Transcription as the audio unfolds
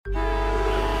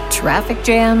Traffic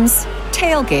jams,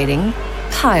 tailgating,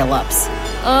 pileups.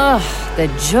 Ugh, the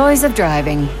joys of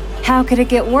driving. How could it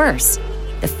get worse?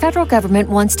 The federal government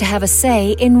wants to have a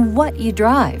say in what you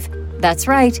drive. That's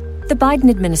right. The Biden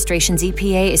administration's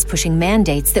EPA is pushing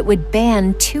mandates that would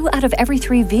ban 2 out of every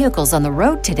 3 vehicles on the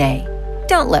road today.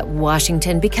 Don't let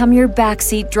Washington become your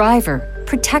backseat driver.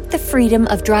 Protect the freedom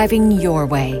of driving your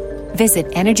way. Visit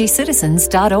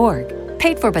EnergyCitizens.org.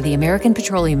 Paid for by the American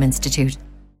Petroleum Institute.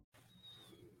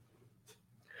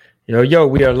 Yo,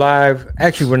 we are live.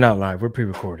 Actually, we're not live. We're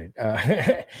pre-recorded.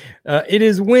 It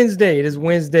is Wednesday.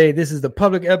 This is the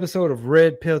public episode of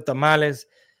Red Pill Tamales.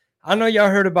 I know y'all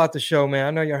heard about the show, man.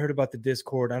 I know y'all heard about the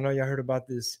Discord. I know y'all heard about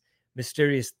this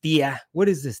mysterious Tia. What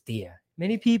is this Tia?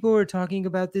 Many people are talking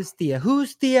about this Tia.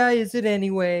 Whose Tia is it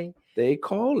anyway? They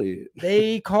call it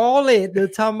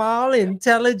the Tamal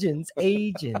Intelligence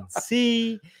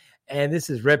Agency. And this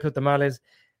is Red Pill Tamales.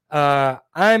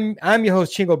 I'm your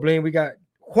host, Chingo Bling. We got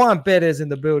Juan Perez in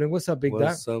the building. What's up, Big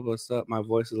Doc? What's up? My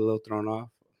voice is a little thrown off.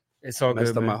 It's all messed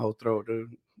good, up man. My whole throat,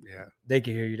 dude. Yeah. They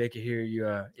can hear you.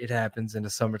 It happens in the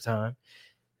summertime.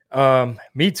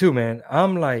 Me too, man.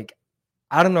 I'm like,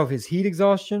 I don't know if it's heat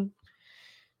exhaustion.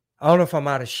 I don't know if I'm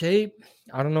out of shape.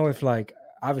 I don't know if, like,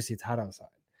 obviously it's hot outside.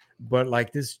 But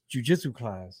like this jiu-jitsu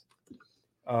class,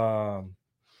 I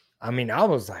mean, I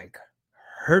was like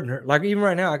hurting. Like even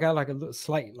right now, I got like a little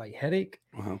slight like headache.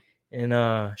 Uh-huh.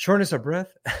 And shortness of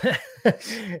breath.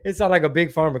 It's not like a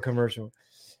big pharma commercial.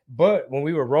 But when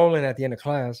we were rolling at the end of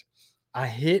class, I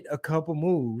hit a couple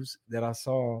moves that I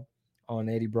saw on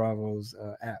Eddie Bravo's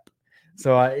app.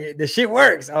 So the shit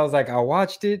works. I was like, I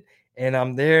watched it and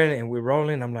I'm there and we're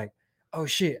rolling. I'm like, oh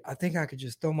shit, I think I could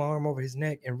just throw my arm over his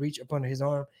neck and reach up under his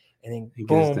arm and then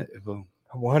boom,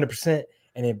 100%.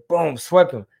 And then boom,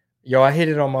 swept him. Yo, I hit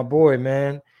it on my boy,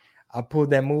 man. I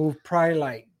pulled that move probably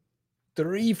like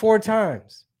 3-4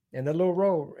 times in the little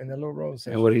roll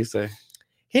session. And what did he say?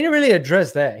 He didn't really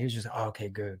address that. He was just, oh, okay,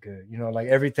 good. You know, like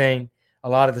everything, a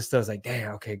lot of the stuff's like,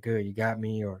 damn, okay, good, you got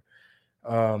me. Or he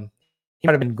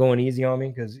might have been going easy on me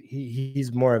because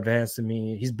he's more advanced than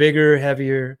me. He's bigger,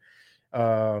 heavier.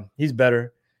 He's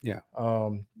better. Yeah.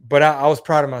 But I was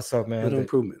proud of myself, man. Little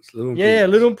improvements. Yeah,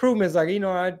 little improvements. Like, you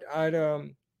know,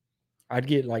 I'd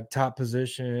get like top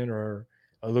position or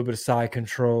a little bit of side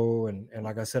control, and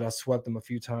like I said, I swept him a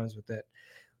few times with that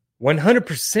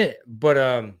 100%.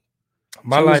 But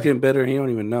my life getting better, and he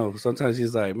don't even know. Sometimes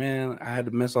he's like, man, I had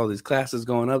to miss all these classes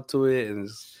going up to it, and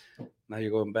now you're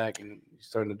going back and you're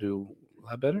starting to do a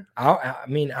lot better. I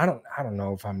mean, I don't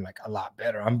know if I'm like a lot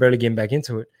better. I'm barely getting back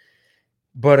into it.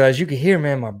 But as you can hear,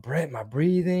 man, my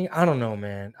breathing, I don't know,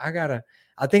 man.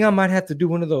 I think I might have to do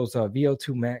one of those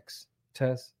VO2 max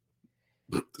tests.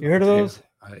 You heard of those?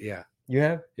 Yeah. You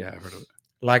have? Yeah, I've heard of it.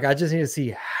 Like, I just need to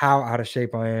see how out of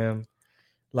shape I am,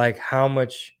 like how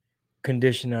much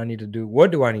conditioning I need to do.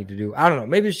 What do I need to do? I don't know.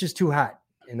 Maybe it's just too hot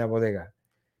in that bodega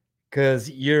because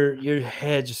your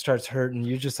head just starts hurting.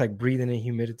 You're just like breathing in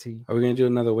humidity. Are we going to do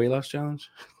another weight loss challenge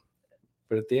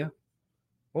for the Thea?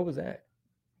 What was that?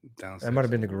 Downstairs. That might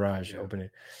have been the garage opening.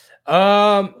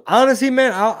 Honestly,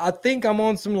 man, I think I'm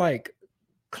on some like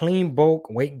clean bulk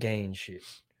weight gain shit.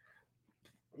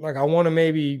 Like I want to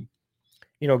maybe,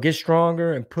 you know, get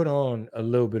stronger and put on a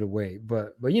little bit of weight.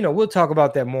 But you know, we'll talk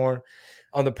about that more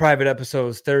on the private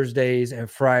episodes Thursdays and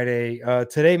Friday.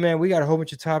 Today, man, we got a whole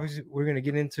bunch of topics we're gonna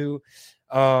get into.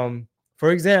 For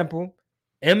example,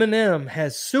 Eminem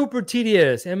has super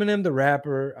TDS. Eminem, the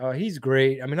rapper, he's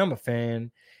great. I mean, I'm a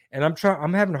fan, and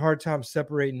I'm having a hard time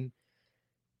separating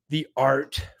the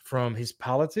art from his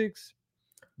politics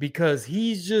because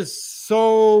he's just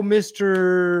so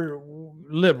Mr.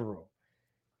 Liberal.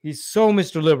 He's so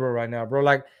Mr. Liberal right now, bro.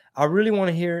 Like, I really want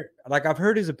to hear, like, I've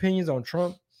heard his opinions on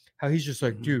Trump, how he's just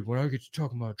like, dude, when I get to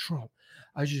talking about Trump,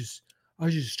 I just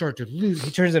start to lose. He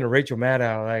turns into Rachel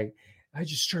Maddow, like, I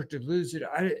just start to lose it.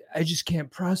 I just can't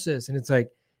process. And it's like,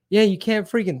 yeah, you can't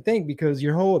freaking think because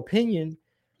your whole opinion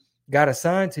got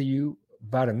assigned to you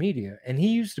by the media. And he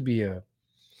used to be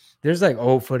there's like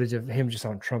old footage of him just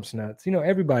on Trump's nuts. You know,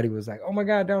 everybody was like, oh my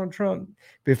God, Donald Trump,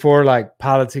 before like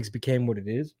politics became what it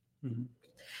is. Mm-hmm.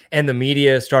 And the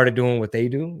media started doing what they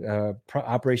do,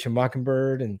 Operation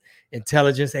Mockingbird and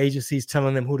intelligence agencies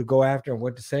telling them who to go after and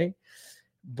what to say.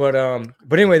 But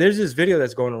anyway, there's this video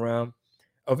that's going around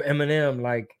of Eminem,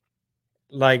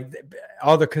 like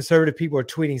all the conservative people are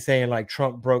tweeting saying like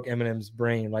Trump broke Eminem's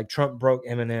brain, like Trump broke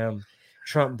Eminem,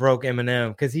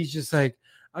 because he's just like,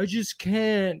 I just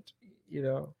can't, you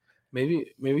know.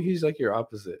 Maybe he's like your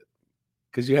opposite,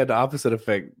 because you had the opposite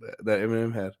effect that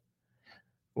Eminem had.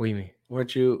 What do you mean?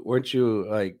 Weren't you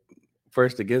like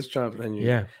first against Trump, and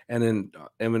then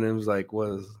Eminem's like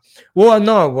was. Well,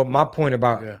 no. What my point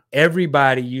about Yeah.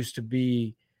 everybody used to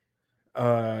be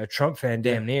a Trump fan,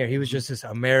 damn near. He was Mm-hmm. just this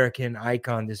American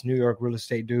icon, this New York real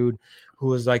estate dude who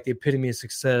was like the epitome of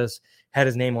success, had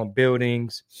his name on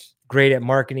buildings, great at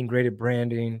marketing, great at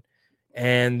branding.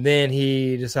 And then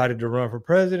he decided to run for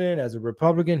president as a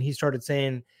Republican. He started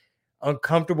saying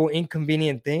uncomfortable,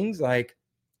 inconvenient things like,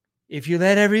 if you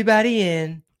let everybody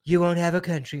in, you won't have a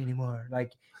country anymore.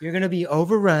 Like, you're going to be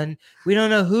overrun. We don't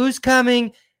know who's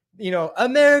coming. You know,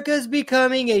 America's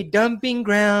becoming a dumping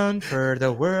ground for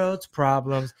the world's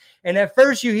problems. And at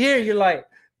first you hear, you're like,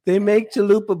 they make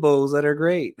chalupa bowls that are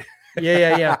great.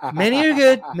 Yeah. Many are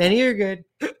good. Many are good.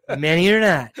 Many are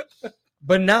not.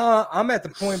 But now I'm at the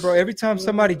point, bro, every time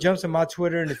somebody jumps on my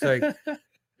Twitter and it's like,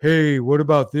 hey, what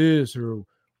about this? Or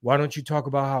why don't you talk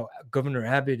about how Governor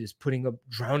Abbott is putting up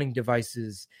drowning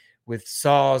devices with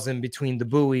saws in between the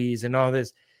buoys and all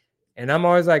this? And I'm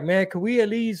always like, man, could we at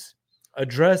least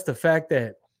address the fact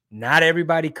that not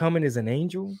everybody coming is an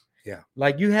angel? Yeah.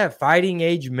 Like, you have fighting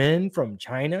age men from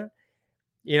China.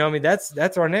 You know, I mean,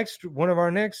 that's our next one of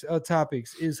our next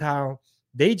topics is how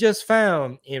they just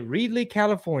found in Reedley,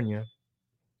 California,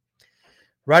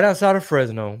 right outside of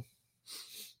Fresno.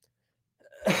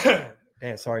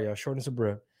 Man, sorry, y'all, shortness of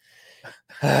breath.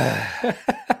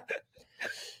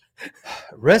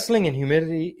 Wrestling and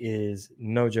humidity is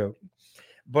no joke.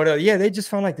 But yeah, they just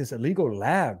found like this illegal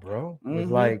lab, bro, with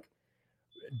like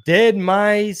dead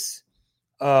mice,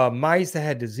 mice that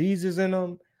had diseases in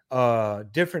them,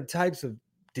 different types of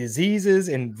diseases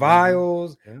in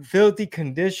vials, filthy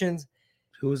conditions.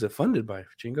 Who was it funded by,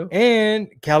 Chingo? And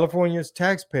California's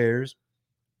taxpayers,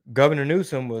 Governor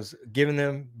Newsom was giving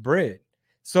them bread.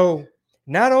 So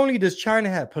not only does China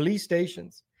have police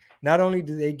stations, not only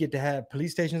do they get to have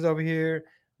police stations over here,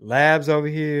 labs over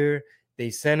here, they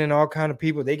send in all kind of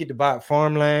people. They get to buy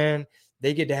farmland.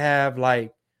 They get to have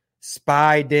like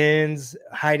spy dens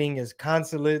hiding as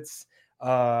consulates.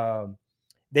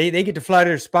 They get to fly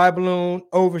their spy balloon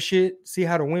over shit, see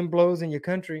how the wind blows in your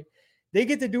country. They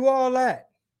get to do all that.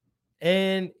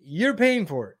 And you're paying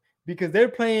for it because they're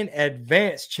playing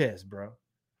advanced chess, bro.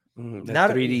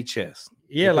 Not 3D chess.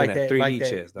 Yeah, like that. 3D like that.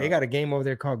 chess. They got a game over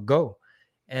there called Go.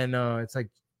 And it's like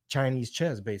Chinese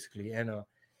chess, basically. And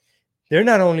they're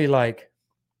not only like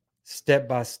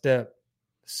step-by-step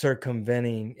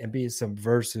circumventing and being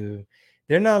subversive.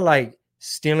 They're not like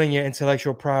stealing your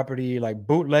intellectual property, like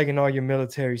bootlegging all your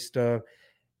military stuff.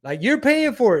 Like, you're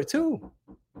paying for it too.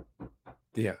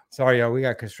 Yeah. Sorry, y'all. We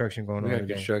got construction going on. We got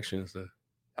today. construction and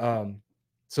stuff.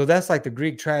 So that's like the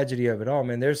Greek tragedy of it all,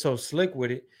 man. They're so slick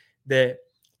with it that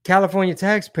California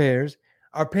taxpayers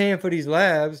are paying for these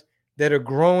labs that are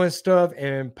growing stuff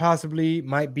and possibly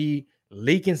might be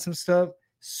leaking some stuff,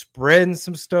 spreading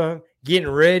some stuff, getting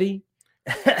ready.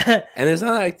 And it's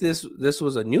not like this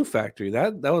was a new factory.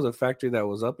 That was a factory that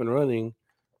was up and running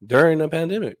during the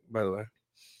pandemic, by the way.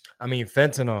 I mean,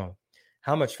 fentanyl.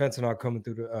 How much fentanyl coming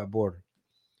through the border?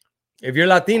 If you're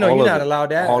Latino, you're not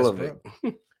allowed to ask. All of it.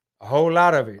 A whole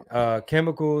lot of it.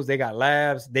 Chemicals, they got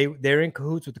labs. They're in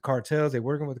cahoots with the cartels. They're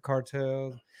working with the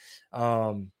cartels.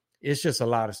 It's just a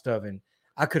lot of stuff. And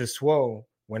I could have swore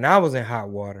when I was in hot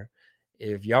water,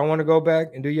 if y'all want to go back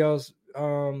and do y'all's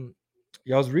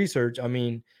research, I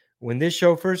mean, when this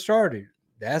show first started,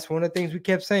 that's one of the things we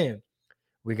kept saying.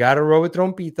 We got to roll with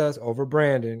Trompitas over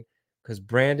Brandon because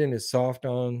Brandon is soft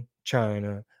on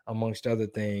China, amongst other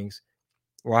things.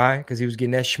 Why? Because he was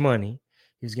getting that shmoney.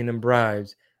 He was getting them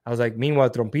bribes. I was like,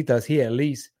 meanwhile, Trompitas, he at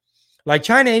least, like,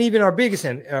 China ain't even our biggest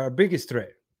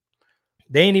threat.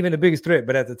 They ain't even the biggest threat.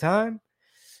 But at the time,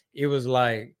 it was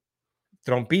like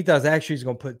Trompitas actually is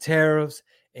going to put tariffs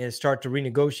and start to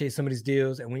renegotiate some of these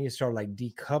deals. And when you start like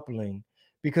decoupling,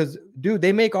 because dude,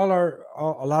 they make a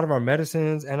lot of our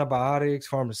medicines, antibiotics,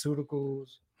 pharmaceuticals.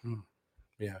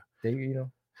 Yeah.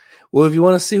 Well, if you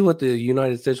want to see what the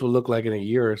United States will look like in a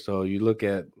year or so, you look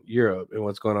at Europe and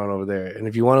what's going on over there. And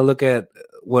if you want to look at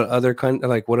what other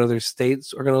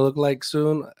states are going to look like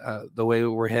soon, the way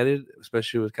we're headed,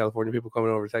 especially with California people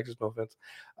coming over to Texas, no offense.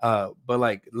 But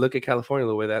like, look at California,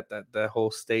 the way that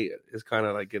whole state is kind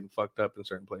of like getting fucked up in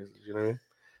certain places. You know what I mean?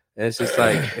 And it's just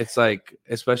like,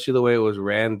 especially the way it was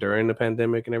ran during the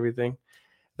pandemic and everything.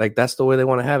 Like, that's the way they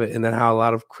want to have it. And then how a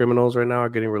lot of criminals right now are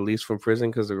getting released from prison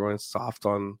because they're going soft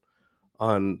on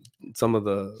some of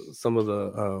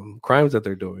the crimes that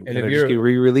they're doing. And if you're just getting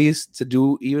re-released to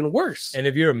do even worse. And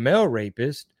if you're a male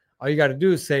rapist, all you got to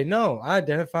do is say, no, I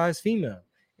identify as female.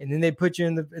 And then they put you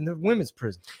in the women's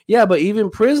prison. Yeah, but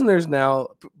even prisoners now,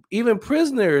 even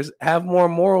prisoners have more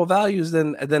moral values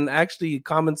than actually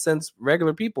common sense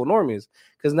regular people, normies.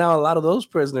 Because now a lot of those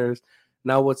prisoners,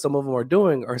 now what some of them are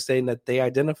doing are saying that they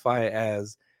identify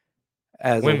as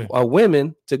women.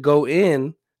 Women to go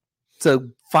in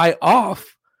to fight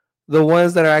off the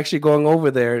ones that are actually going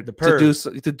over there to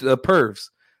the pervs,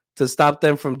 to stop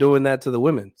them from doing that to the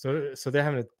women. So they're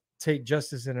having to take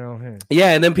justice in their own hands.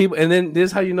 Yeah, and then this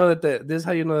is how you know that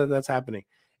that's happening,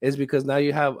 is because now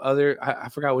you have other, I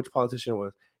forgot which politician it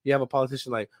was. You have a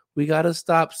politician like, we got to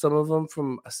stop some of them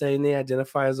from saying they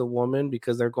identify as a woman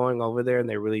because they're going over there and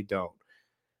they really don't.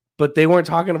 But they weren't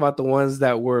talking about the ones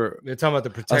that were, they're talking about the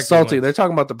protector assaulting. ones. They're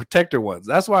talking about the protector ones.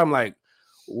 That's why I'm like,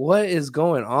 what is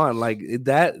going on? Like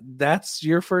that's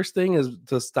your first thing, is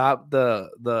to stop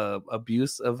the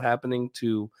abuse of happening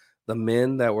to the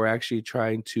men that were actually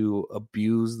trying to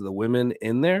abuse the women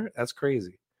in there. That's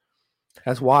crazy.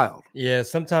 That's wild. Yeah,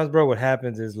 sometimes, bro, what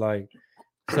happens is like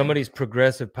some of these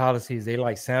progressive policies, they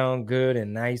like sound good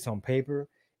and nice on paper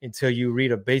until you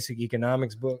read a basic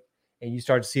economics book and you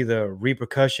start to see the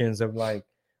repercussions of, like,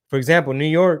 for example, New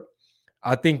York.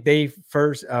 I think they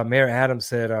first, Mayor Adams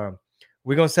said,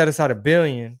 we're going to set aside $1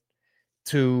 billion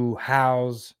to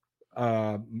house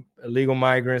illegal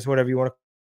migrants, whatever you want to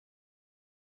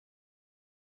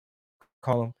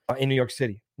call them, in New York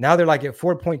City. Now they're like at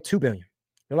 4.2 billion.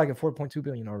 They're like at 4.2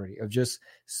 billion already of just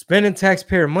spending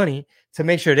taxpayer money to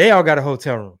make sure they all got a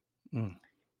hotel room.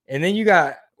 And then you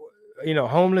got,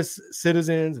 homeless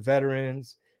citizens,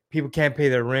 veterans, people can't pay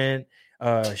their rent.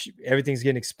 Everything's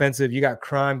getting expensive. You got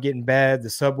crime getting bad. The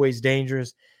subway's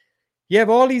dangerous. You have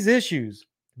all these issues,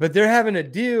 but they're having to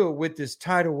deal with this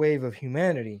tidal wave of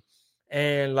humanity.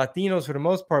 And Latinos, for the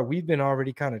most part, we've been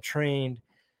already kind of trained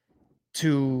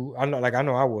to, I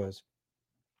know I was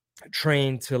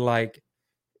trained to, like,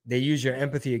 they use your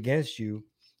empathy against you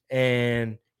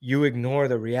and you ignore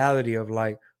the reality of,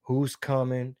 like, who's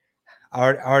coming.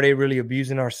 Are they really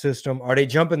abusing our system? Are they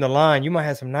jumping the line? You might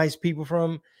have some nice people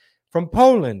from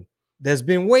Poland that's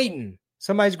been waiting.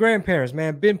 Somebody's grandparents,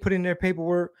 man, been putting their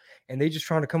paperwork and they just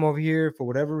trying to come over here for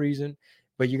whatever reason.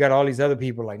 But you got all these other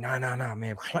people like, nah,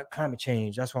 man, climate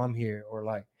change. That's why I'm here. Or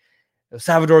like, El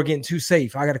Salvador getting too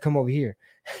safe. I got to come over here.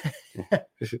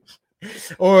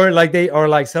 or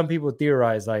like some people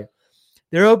theorize, like,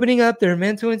 they're opening up their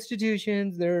mental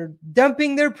institutions. They're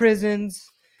dumping their prisons.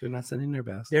 They're not sending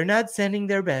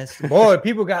their best. Boy,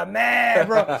 people got mad,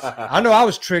 bro. I know I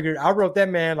was triggered. I wrote that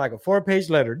man like a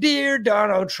 4-page letter. Dear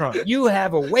Donald Trump, you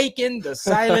have awakened the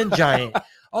silent giant.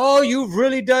 Oh, you've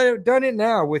really done it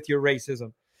now with your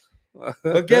racism.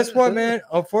 But guess what, man?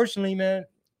 Unfortunately, man,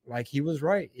 like, he was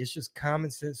right. It's just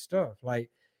common sense stuff. Like,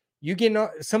 you get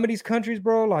some of these countries,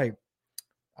 bro, like,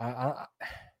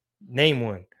 name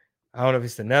one. I don't know if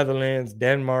it's the Netherlands,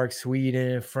 Denmark,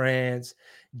 Sweden, France,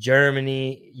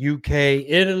 Germany, UK,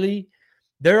 Italy.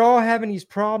 They're all having these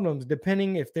problems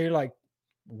depending if they're like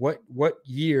what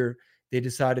year they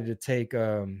decided to take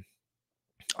a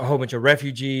whole bunch of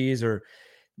refugees, or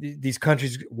these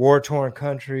countries, war-torn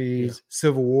countries,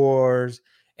 civil wars,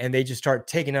 and they just start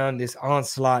taking on this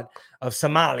onslaught of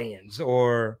Somalians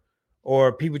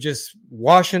or people just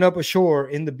washing up ashore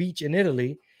in the beach in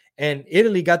Italy. And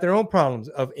Italy got their own problems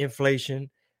of inflation,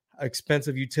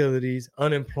 expensive utilities,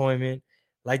 unemployment.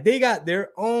 Like, they got their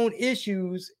own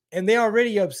issues and they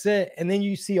already upset. And then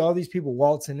you see all these people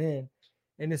waltzing in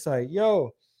and it's like, yo,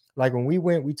 like when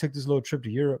we took this little trip to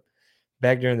Europe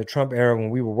back during the Trump era when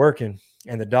we were working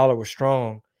and the dollar was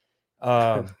strong.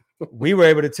 We were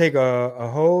able to take a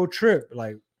whole trip.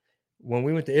 Like when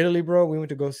we went to Italy, bro, we went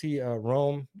to go see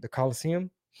Rome, the Colosseum.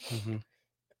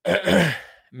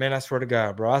 Man, I swear to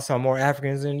God, bro, I saw more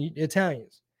Africans than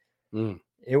Italians.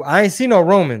 I ain't see no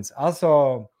Romans. I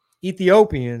saw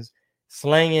Ethiopians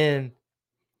slanging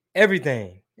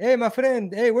everything. Hey, my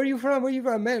friend. Hey, where you from?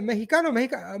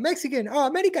 Mexicano, Mexican. Oh,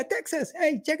 America, Texas.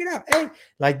 Hey, check it out. Hey,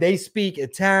 like they speak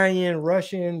Italian,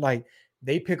 Russian. Like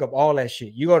they pick up all that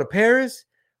shit. You go to Paris,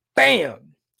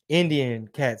 bam, Indian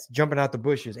cats jumping out the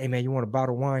bushes. Hey, man, you want a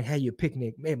bottle of wine? Hey, you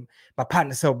picnic. Man, my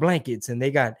partner sell blankets, and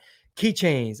they got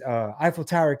keychains, Eiffel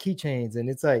Tower keychains, and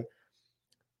it's like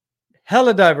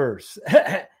hella diverse.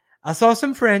 I saw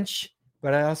some French,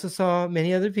 but I also saw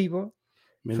many other people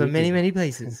from many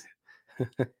places.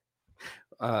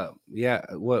 Yeah.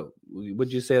 What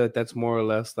would you say that that's more or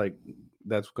less like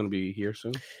that's going to be here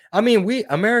soon? I mean,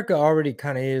 America already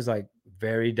kind of is like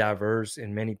very diverse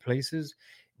in many places,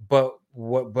 but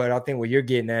I think what you're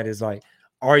getting at is like,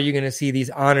 are you going to see these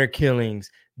honor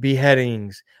killings,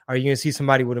 beheadings? Are you going to see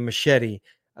somebody with a machete?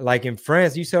 Like in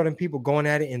France, you saw them people going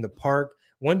at it in the park.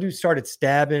 One dude started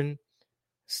stabbing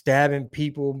stabbing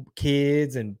people,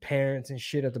 kids and parents and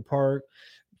shit at the park.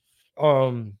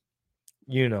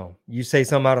 You say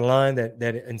something out of line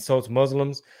that insults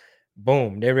Muslims,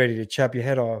 boom, they're ready to chop your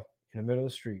head off in the middle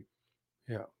of the street.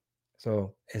 Yeah.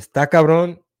 So está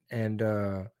cabrón,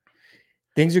 and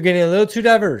things are getting a little too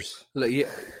diverse.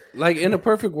 Like in a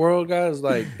perfect world, guys,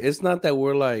 like it's not that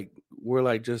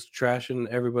we're just trashing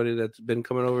everybody that's been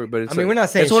coming over, but it's we're not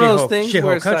saying it's one of those things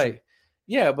where it's country. like,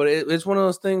 yeah, but it's one of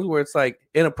those things where it's like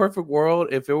in a perfect world,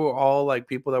 if it were all like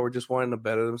people that were just wanting to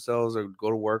better themselves or go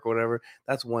to work or whatever,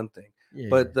 that's one thing. Yeah.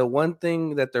 But the one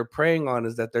thing that they're preying on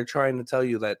is that they're trying to tell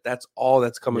you that that's all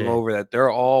that's coming over, that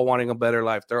they're all wanting a better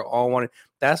life. They're all wanting,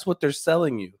 that's what they're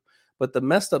selling you. But the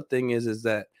messed up thing is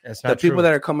that the people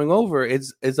that are coming over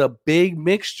is a big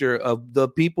mixture of the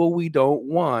people we don't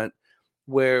want,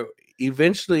 where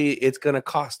eventually it's going to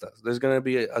cost us. There's going to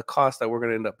be a cost that we're going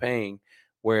to end up paying,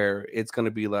 where it's going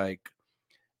to be like,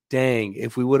 dang,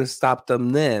 if we would have stopped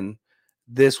them then,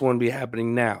 this wouldn't be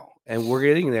happening now. And we're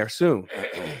getting there soon.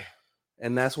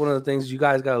 And that's one of the things you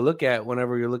guys got to look at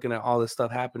whenever you're looking at all this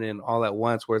stuff happening all at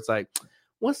once, where it's like,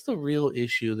 what's the real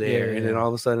issue there? And then all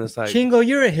of a sudden it's like, Chingo,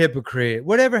 you're a hypocrite.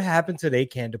 Whatever happened to they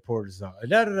can't deport us all.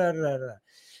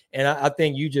 And I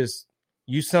think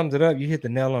you summed it up. You hit the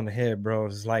nail on the head, bro.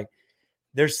 It's like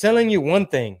they're selling you one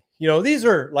thing. These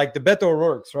are like the Beto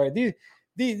O'Rourke's, right?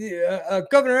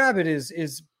 Governor Abbott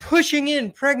is pushing in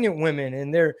pregnant women,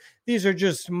 and these are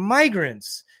just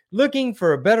migrants looking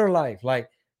for a better life. Like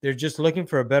they're just looking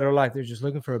for a better life. They're just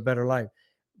looking for a better life.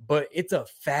 But it's a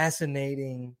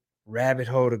fascinating rabbit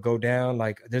hole to go down.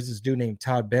 Like there's this dude named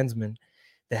Todd Bensman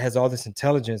that has all this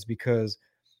intelligence because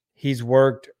he's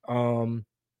worked in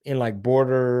like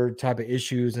border type of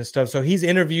issues and stuff. So he's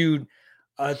interviewed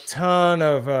a ton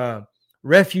of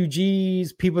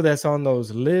refugees, people that's on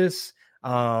those lists,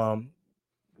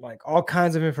 like all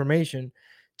kinds of information,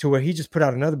 to where he just put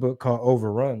out another book called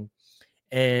Overrun.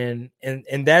 And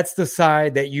that's the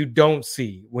side that you don't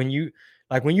see when you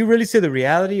really see the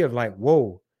reality of like,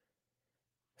 whoa,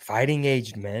 fighting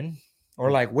aged men, or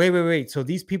like, wait. So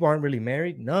these people aren't really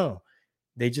married? No,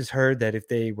 they just heard that if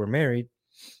they were married,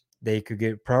 they could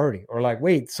get priority. Or like,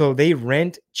 wait, so they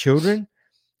rent children?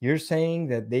 You're saying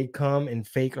that they come and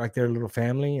fake like they're a little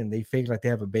family, and they fake like they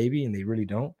have a baby, and they really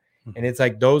don't? Mm-hmm. And it's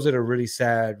like, those are the really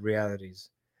sad realities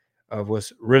of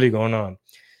what's really going on.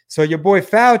 So your boy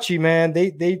Fauci, man,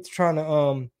 they trying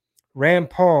to Rand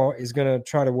Paul is gonna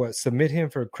try to submit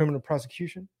him for criminal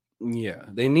prosecution. Yeah,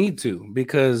 they need to,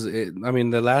 because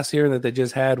the last hearing that they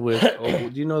just had with do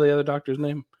you know the other doctor's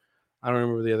name? I don't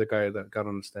remember the other guy that got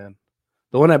on the stand.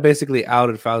 The one that basically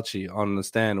outed Fauci on the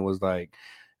stand was like,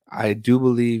 I do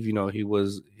believe, he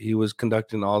was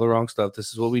conducting all the wrong stuff.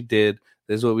 This is what we did.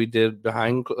 This is what we did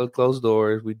behind closed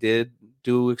doors. We did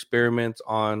do experiments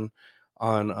on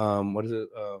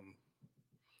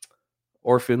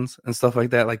orphans and stuff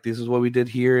like that. Like, this is what we did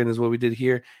here, and this is what we did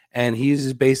here. And he's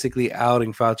just basically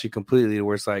outing Fauci completely,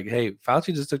 where it's like, hey,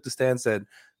 Fauci just took the stand and said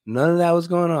none of that was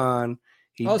going on.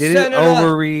 He didn't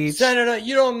overreach. Senator,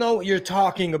 you don't know what you're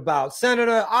talking about.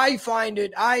 Senator,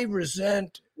 I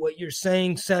resent what you're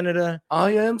saying, Senator.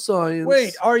 I am science.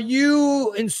 Wait, are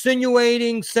you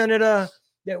insinuating, Senator,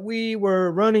 that we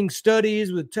were running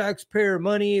studies with taxpayer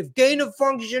money of gain of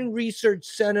function research,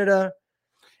 Senator?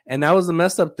 And that was the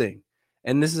messed up thing.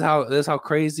 And this is how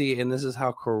crazy and this is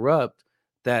how corrupt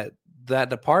that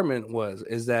department was,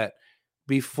 is that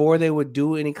before they would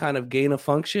do any kind of gain of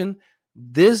function,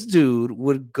 this dude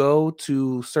would go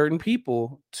to certain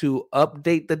people to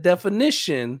update the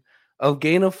definition of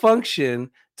gain of function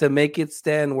to make it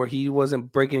stand where he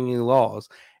wasn't breaking any laws.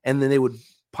 And then they would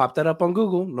pop that up on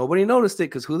Google. Nobody noticed it,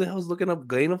 because who the hell's looking up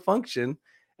gain of function?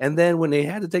 And then when they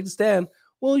had to take the stand,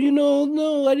 well,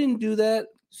 no, I didn't do that,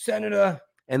 Senator.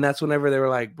 And that's whenever they were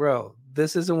like, bro,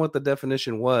 this isn't what the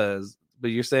definition was,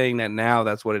 but you're saying that now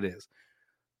that's what it is.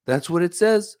 That's what it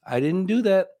says. I didn't do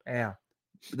that. Yeah.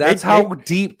 That's how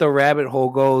deep the rabbit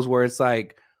hole goes, where it's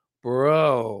like,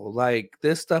 bro, like,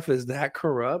 this stuff is that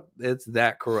corrupt. It's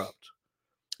that corrupt.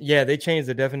 Yeah, they changed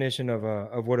the definition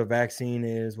of what a vaccine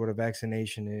is, what a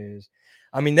vaccination is.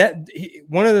 I mean,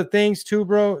 one of the things too,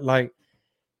 bro, like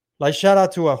shout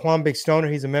out to Juan Big Stoner.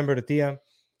 He's a member of the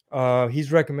TIA.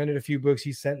 He's recommended a few books.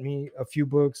 He sent me a few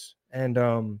books, and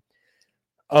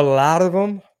a lot of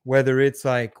them, whether it's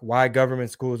like why government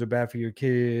schools are bad for your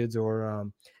kids,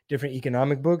 or different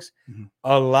economic books,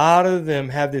 a lot of them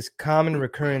have this common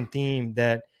recurring theme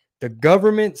that the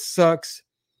government sucks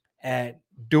at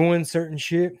doing certain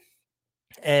shit,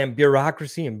 and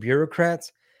bureaucracy and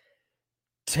bureaucrats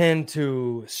tend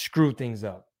to screw things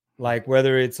up. Like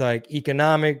whether it's like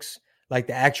economics, like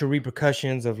the actual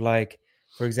repercussions of like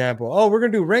For example, oh, we're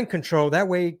gonna do rent control. That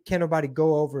way, can't nobody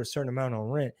go over a certain amount on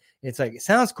rent. It's like it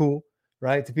sounds cool,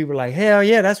 right? To people like, hell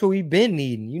yeah, that's what we've been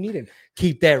needing. You need to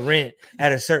keep that rent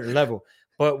at a certain level.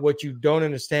 But what you don't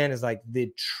understand is like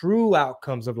the true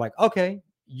outcomes of like, okay,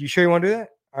 you sure you want to do that?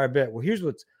 All right, bet. Well, here's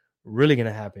what's really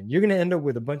gonna happen. You're gonna end up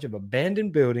with a bunch of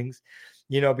abandoned buildings,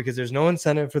 because there's no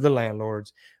incentive for the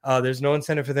landlords. There's no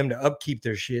incentive for them to upkeep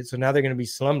their shit. So now they're gonna be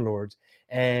slumlords,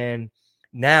 and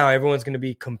now everyone's gonna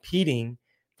be competing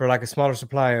for like a smaller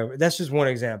supply of. That's just one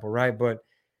example, right? But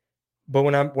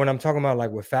when I'm talking about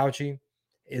like with Fauci,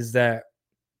 is that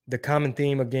the common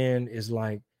theme again is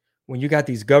like when you got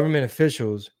these government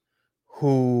officials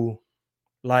who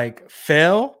like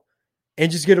fail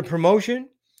and just get a promotion,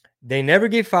 they never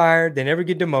get fired, they never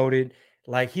get demoted.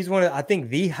 Like he's I think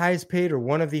the highest paid or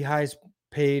one of the highest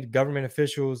paid government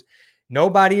officials.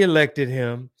 Nobody elected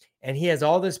him, and he has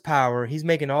all this power. He's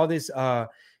making all these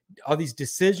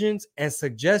decisions and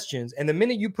suggestions. And the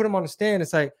minute you put him on the stand,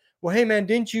 it's like, well, hey man,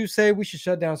 didn't you say we should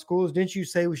shut down schools? Didn't you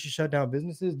say we should shut down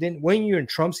businesses? When you're in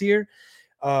Trump's here,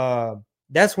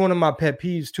 that's one of my pet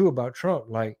peeves too about Trump.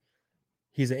 Like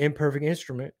he's an imperfect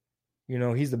instrument.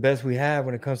 He's the best we have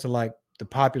when it comes to like the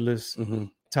populist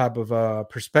type of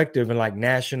perspective and like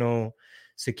national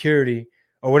security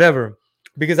or whatever.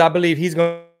 Because I believe he's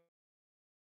going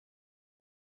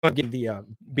to get the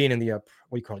being in the what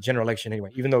do you call it, general election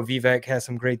anyway. Even though Vivek has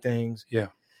some great things, yeah.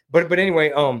 But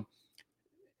anyway,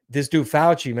 this dude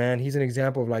Fauci, man, he's an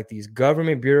example of like these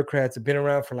government bureaucrats have been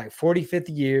around for like 40,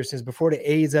 50 years since before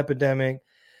the AIDS epidemic.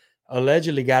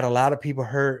 Allegedly got a lot of people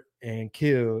hurt and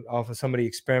killed off of some of the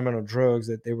experimental drugs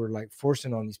that they were like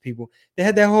forcing on these people. They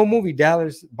had that whole movie,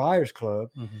 Dallas Buyers Club.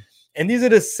 And these are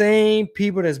the same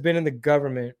people that's been in the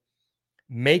government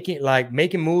making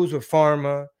moves with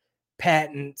pharma,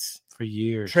 patents for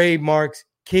years, trademarks,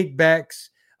 kickbacks,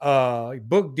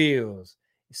 book deals,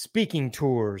 speaking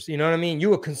tours. You know what I mean?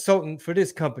 You a consultant for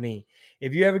this company.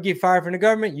 If you ever get fired from the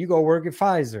government, you go work at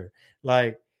Pfizer.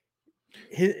 Like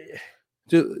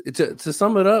to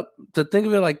sum it up, to think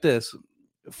of it like this,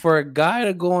 for a guy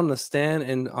to go on the stand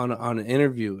and on an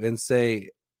interview and say,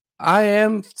 I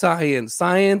am science.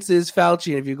 Science is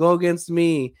Fauci. And if you go against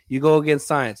me, you go against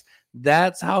science.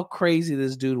 That's how crazy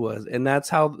this dude was. And that's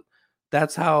how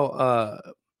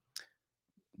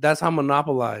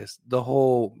monopolized the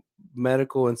whole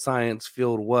medical and science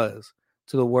field was,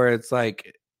 to the where it's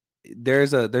like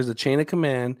there's a chain of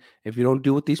command. If you don't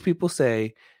do what these people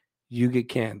say, you get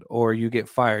canned or you get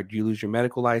fired. You lose your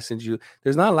medical license.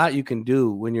 There's not a lot you can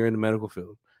do when you're in the medical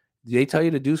field. They tell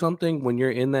you to do something, when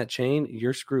you're in that chain,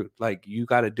 you're screwed. Like you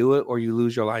got to do it or you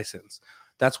lose your license.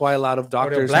 That's why a lot of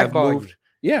doctors have moved.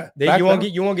 Yeah, you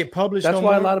won't get published. That's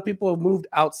why a lot of people have moved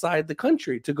outside the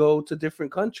country to go to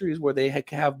different countries where they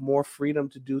have more freedom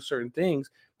to do certain things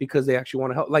because they actually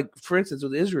want to help. Like for instance,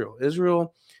 with Israel.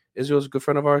 Israel's a good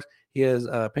friend of ours. He has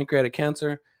pancreatic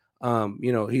cancer.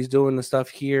 He's doing the stuff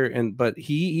here, but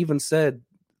he even said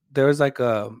there was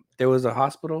a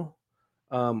hospital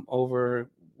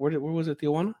over where was it,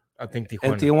 Tijuana? I think Tijuana.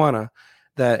 In Tijuana,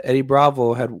 that Eddie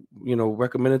Bravo had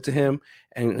recommended to him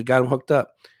and got him hooked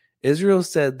up. Israel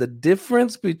said the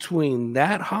difference between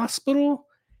that hospital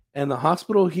and the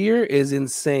hospital here is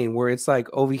insane. Where it's like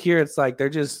over here, it's like they're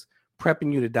just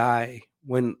prepping you to die.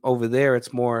 When over there,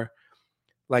 it's more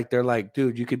like they're like,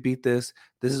 dude, you could beat this.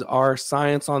 This is our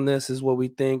science on this. This is what we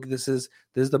think. This is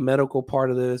the medical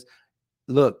part of this.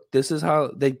 Look, this is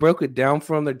how they broke it down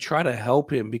for him to try to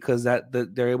help him because that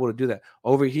they're able to do that.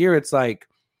 Over here, it's like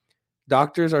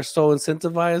doctors are so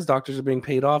incentivized. Doctors are being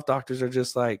paid off. Doctors are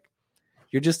just like,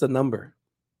 you're just a number.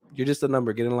 You're just a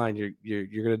number. Get in line.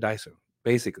 You're gonna die soon.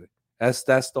 Basically, that's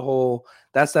that whole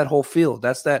field.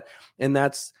 That's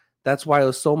why it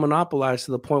was so monopolized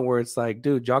to the point where it's like,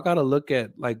 dude, y'all got to look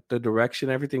at like the direction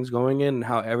everything's going in and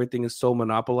how everything is so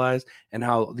monopolized and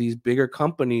how these bigger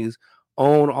companies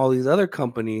own all these other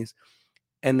companies.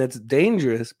 And it's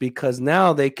dangerous because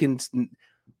now they can,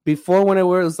 before when it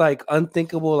was like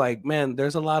unthinkable, like, man,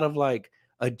 there's a lot of like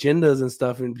agendas and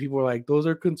stuff. And people are like, those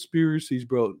are conspiracies,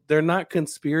 bro. They're not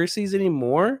conspiracies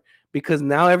anymore because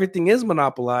now everything is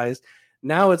monopolized.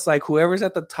 Now it's like whoever's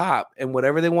at the top and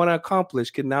whatever they want to accomplish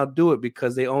can now do it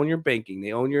because they own your banking,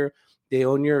 they own your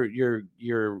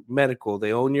medical,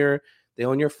 they own your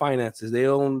finances, they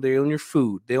own your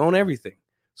food, they own everything.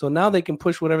 So now they can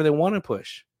push whatever they want to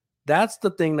push. That's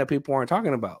the thing that people aren't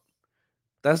talking about.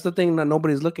 That's the thing that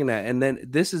nobody's looking at. And then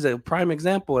this is a prime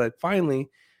example that finally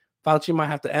Fauci might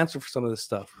have to answer for some of this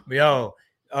stuff. Yo,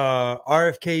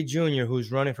 RFK Jr.,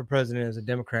 who's running for president as a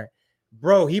Democrat,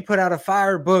 bro, he put out a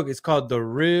fire book. It's called The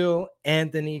Real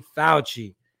Anthony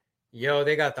Fauci. Yo,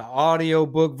 they got the audio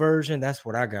book version. That's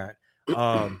what I got.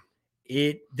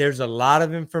 There's a lot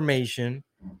of information,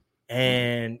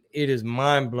 and it is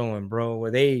mind blowing, bro.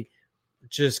 Where they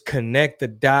just connect the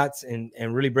dots and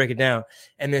really break it down.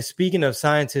 And then speaking of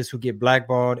scientists who get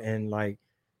blackballed and like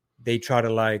they try to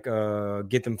like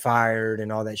get them fired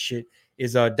and all that shit,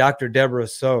 is Dr. Deborah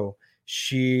So.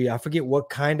 I forget what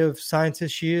kind of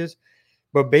scientist she is,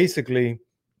 but basically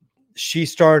she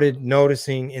started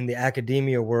noticing in the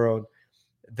academia world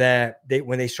that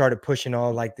when they started pushing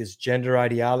all like this gender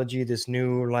ideology, this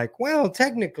new like, well,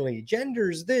 technically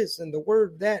gender's this and the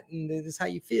word that, and this is how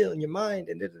you feel in your mind,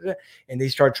 and they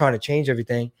start trying to change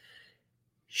everything.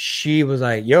 She was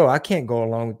like, yo, I can't go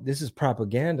along. This is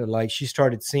propaganda. Like she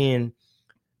started seeing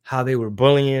how they were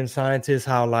bullying scientists,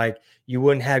 how like you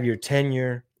wouldn't have your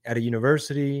tenure at a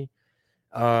university.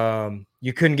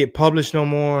 You couldn't get published no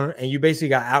more, and you basically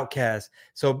got outcast.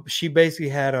 So she basically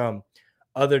had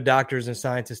other doctors and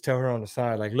scientists tell her on the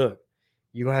side, like, look,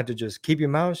 you're gonna have to just keep your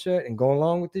mouth shut and go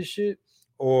along with this shit,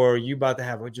 or you about to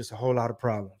have just a whole lot of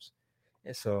problems.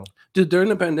 And so, dude, during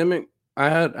the pandemic, I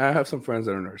have some friends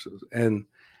that are nurses, and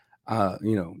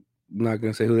you know, I'm not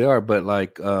gonna say who they are, but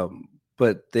like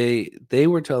but they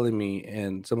were telling me,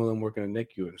 and some of them working in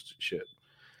NICU and shit.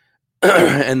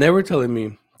 And they were telling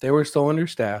me they were so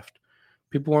understaffed.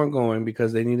 People weren't going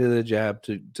because they needed a jab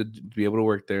to be able to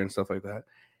work there and stuff like that.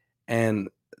 And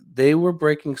they were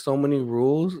breaking so many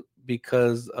rules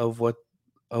because of what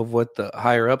the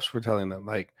higher ups were telling them.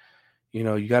 Like, you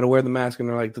know, you got to wear the mask, and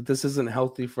they're like, this isn't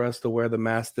healthy for us to wear the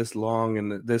mask this long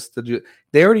and this to do.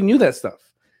 They already knew that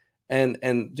stuff. And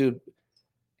dude,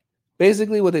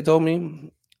 basically what they told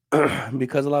me,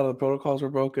 because a lot of the protocols were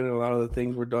broken and a lot of the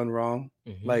things were done wrong,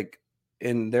 like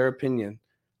in their opinion,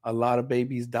 a lot of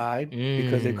babies died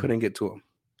because they couldn't get to them.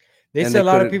 They said a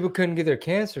lot of people couldn't get their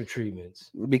cancer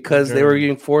treatments because they were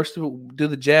getting forced to do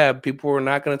the jab. People were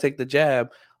not going to take the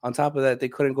jab. On top of that, they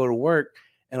couldn't go to work.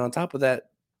 And on top of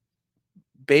that,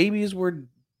 babies were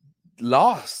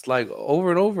lost like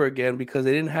over and over again because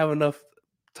they didn't have enough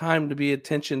time to be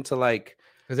attention to like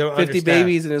 50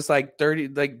 babies, and it's like 30,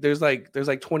 like there's like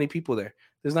 20 people there.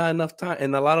 There's not enough time,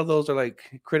 and a lot of those are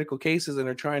like critical cases, and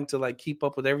they're trying to like keep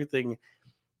up with everything.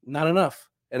 Not enough,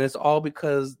 and it's all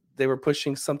because they were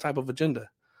pushing some type of agenda.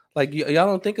 Like y'all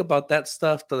don't think about that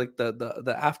stuff,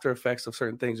 the after effects of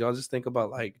certain things. Y'all just think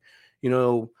about like, you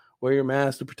know, wear your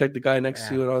mask to protect the guy next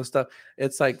to you and all this stuff.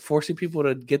 It's like forcing people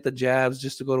to get the jabs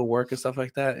just to go to work and stuff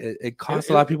like that. It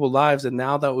costs a lot of people lives, and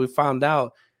now that we found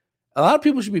out, a lot of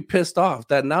people should be pissed off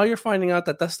that now you're finding out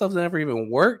that stuff never even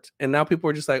worked, and now people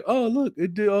are just like, "Oh, look,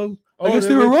 it did. I guess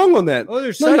they were wrong on that." No,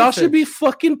 y'all should be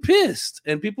fucking pissed,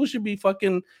 and people should be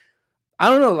fucking. I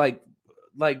don't know,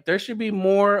 like there should be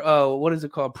more. What is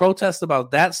it called? Protests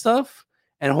about that stuff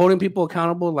and holding people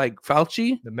accountable, like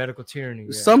Fauci, the medical tyranny,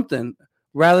 something,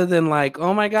 rather than like,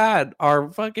 oh my god,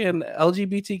 our fucking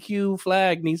LGBTQ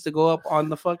flag needs to go up on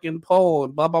the fucking pole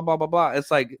and blah blah blah blah blah. It's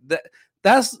like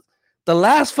that's the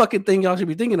last fucking thing y'all should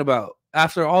be thinking about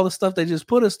after all the stuff they just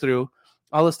put us through,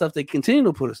 all the stuff they continue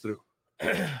to put us through,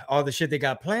 all the shit they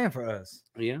got planned for us.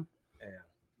 Yeah.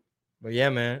 But yeah,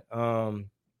 man.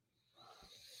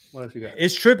 What else you got?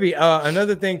 It's trippy.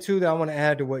 Another thing too that I want to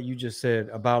add to what you just said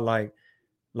about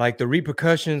like the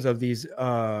repercussions of these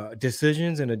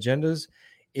decisions and agendas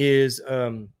is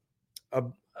a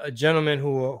gentleman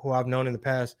who I've known in the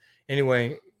past.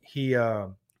 Anyway, I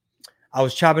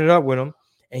was chopping it up with him.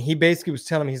 And he basically was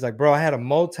telling me, he's like, bro, I had a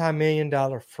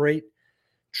multi-million-dollar freight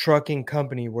trucking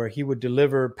company where he would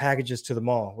deliver packages to the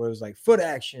mall, where it was like Foot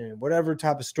Action, whatever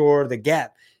type of store, the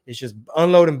Gap. It's just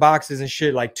unloading boxes and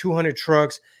shit, like 200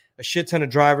 trucks, a shit ton of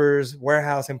drivers,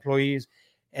 warehouse employees.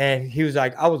 And he was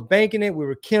like, I was banking it. We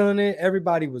were killing it.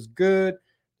 Everybody was good.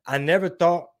 I never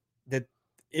thought that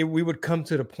we would come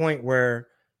to the point where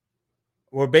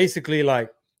basically like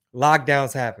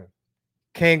lockdowns happen.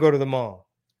 Can't go to the mall.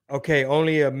 Okay,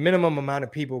 only a minimum amount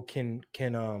of people can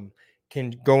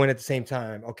go in at the same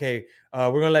time. Okay,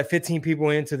 we're gonna let 15 people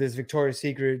into this Victoria's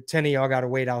Secret. 10 of y'all gotta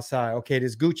wait outside. Okay,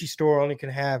 this Gucci store only can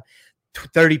have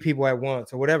 30 people at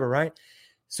once or whatever, right?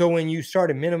 So when you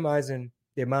started minimizing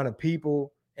the amount of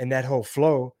people and that whole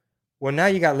flow, well, now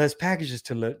you got less packages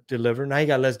to deliver. Now you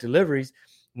got less deliveries.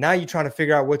 Now you're trying to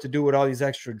figure out what to do with all these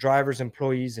extra drivers,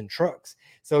 employees, and trucks.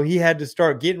 So he had to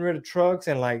start getting rid of trucks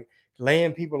and like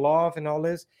laying people off and all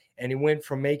this. And he went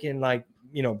from making like,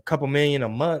 you know, a couple million a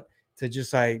month to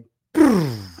just like,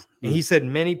 and he said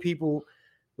many people,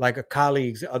 like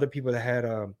colleagues, other people that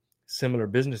had similar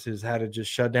businesses had to just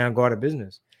shut down, go out of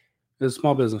business. It's a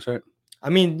small business, right?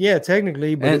 I mean, yeah,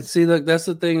 technically, but and see, look, that's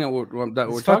the thing that we're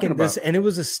talking about. and it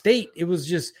was a state. It was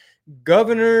just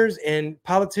governors and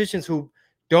politicians who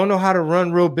don't know how to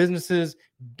run real businesses,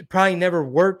 probably never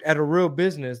worked at a real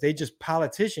business. They just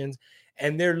politicians.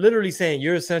 And they're literally saying,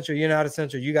 you're essential, you're not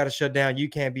essential, you got to shut down, you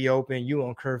can't be open, you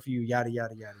on curfew, yada,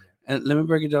 yada, yada. And let me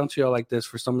break it down to y'all like this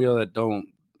for some of y'all that don't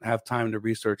have time to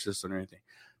research this or anything.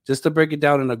 Just to break it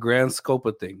down in a grand scope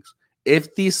of things.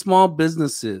 If these small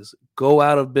businesses go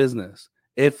out of business,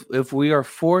 if we are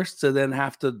forced to then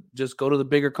have to just go to the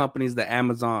bigger companies, the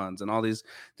Amazons and all these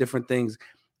different things,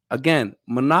 again,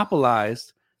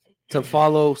 monopolized to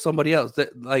follow somebody else.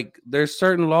 Like there's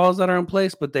certain laws that are in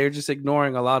place, but they're just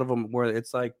ignoring a lot of them where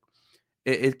it's like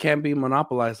it can't be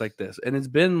monopolized like this. And it's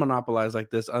been monopolized like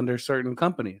this under certain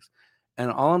companies. And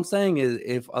all I'm saying is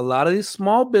if a lot of these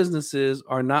small businesses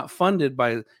are not funded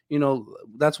by,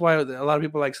 that's why a lot of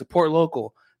people like support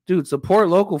local. Dude, support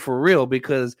local for real,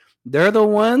 because they're the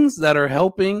ones that are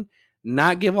helping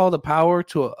not give all the power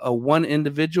to a one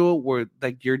individual where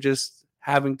like you're just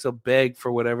having to beg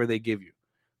for whatever they give you.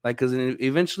 Like, because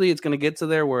eventually it's going to get to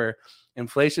there where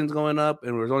inflation's going up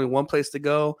and there's only one place to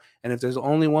go. And if there's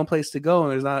only one place to go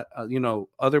and there's not,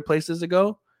 other places to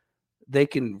go, they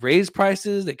can raise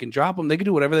prices, they can drop them, they can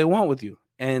do whatever they want with you.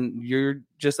 And you're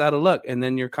just out of luck. And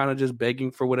then you're kind of just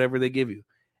begging for whatever they give you.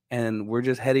 And we're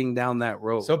just heading down that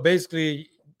road. So basically,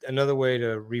 another way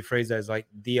to rephrase that is like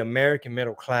the American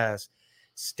middle class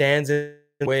stands in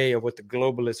the way of what the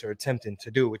globalists are attempting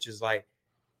to do, which is like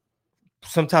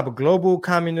some type of global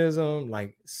communism,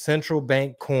 like central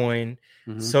bank coin,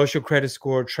 social credit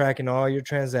score, tracking all your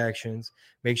transactions.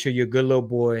 Make sure you're a good little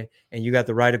boy and you got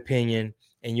the right opinion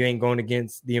and you ain't going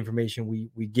against the information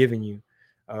we giving you.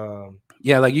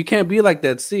 Yeah, like you can't be like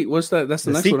that Sikh. What's that? That's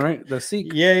the next Sikh, one, right? The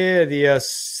Sikh. Yeah. The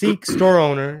Sikh store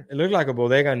owner. It looked like a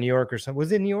bodega in New York or something.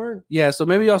 Was it New York? Yeah. So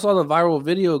maybe y'all saw the viral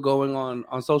video going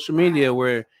on social media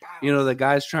where, the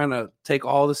guy's trying to take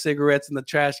all the cigarettes in the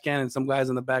trash can and some guys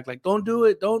in the back like, don't do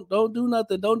it. Don't do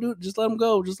nothing. Don't do it. Just let him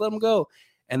go. Just let him go.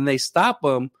 And they stop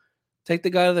him, take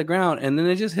the guy to the ground, and then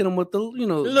they just hit him with the,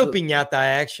 little piñata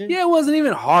action. Yeah, it wasn't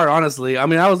even hard, honestly. I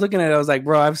mean, I was looking at it, I was like,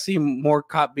 bro, I've seen more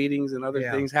cop beatings and other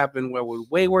things happen where it was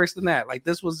way worse than that. Like,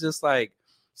 this was just like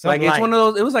it's one of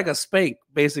those, it was like a spank,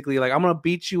 basically. Like, I'm going to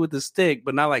beat you with the stick,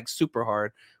 but not like super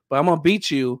hard. But I'm going to beat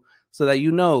you so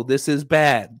that this is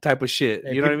bad type of shit.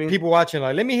 You know what I mean? People watching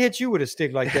like, let me hit you with a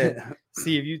stick like that.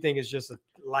 See if you think it's just a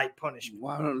light punishment.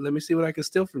 Well, let me see what I can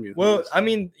steal from you. Well, I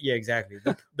mean, yeah, exactly.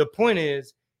 The point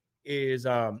is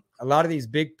a lot of these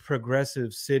big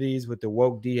progressive cities with the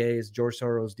woke DAs, George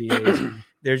Soros DAs,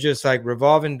 they're just like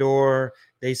revolving door.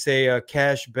 They say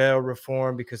cash bail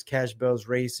reform because cash bail's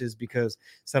racist because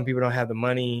some people don't have the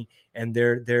money and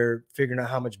they're figuring out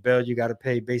how much bail you got to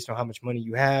pay based on how much money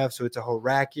you have. So it's a whole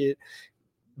racket.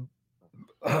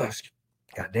 God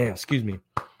damn, excuse me.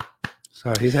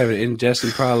 Sorry, he's having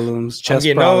ingestion problems, chest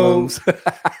problems.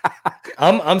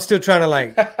 I'm still trying to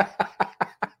like.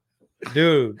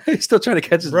 Dude, he's still trying to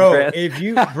catch his breath.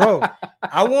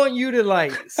 I want you to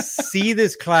like see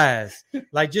this class,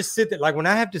 like just sit there. Like when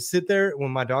I have to sit there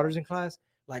when my daughter's in class,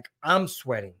 like I'm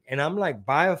sweating and I'm like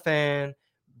by a fan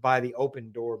by the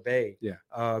open door bay. Yeah.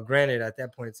 Granted, at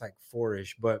that point it's like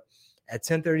 4-ish, but at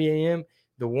 10:30 a.m.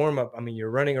 the warm up. I mean, you're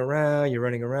running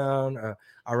around.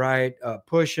 All right,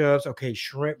 push-ups. Okay,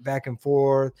 shrimp back and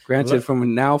forth. Granted,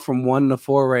 from 1 to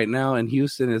 4 right now in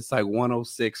Houston, it's like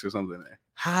 106 or something.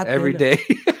 Hot every day.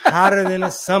 Hotter than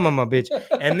the summer, my bitch.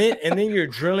 And then you're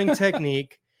drilling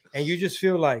technique and you just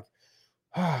feel like,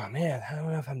 oh man, I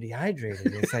don't know if I'm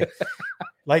dehydrated. It's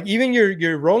like even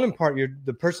your rolling part,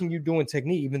 the person you doing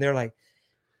technique, even they're like,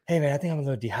 hey man, I think I'm a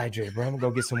little dehydrated, bro. I'm gonna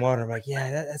go get some water. I'm like, yeah,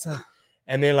 that's a,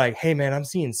 and they're like, hey man, I'm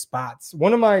seeing spots.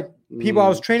 One of my people I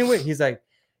was training with, he's like,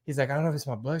 I don't know if it's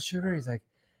my blood sugar. He's like,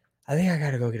 I think I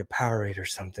gotta go get a Powerade or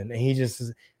something.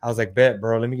 And I was like, bet,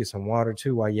 bro, let me get some water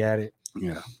too while you at it.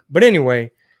 Yeah. But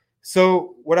anyway,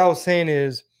 so what I was saying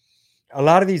is a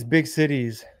lot of these big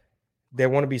cities, they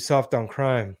want to be soft on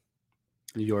crime.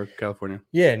 New York, California.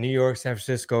 Yeah, New York, San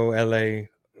Francisco, LA. I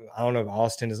don't know if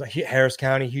Austin is like Harris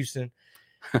County, Houston.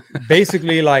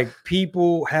 Basically, like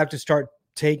people have to start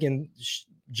taking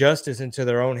justice into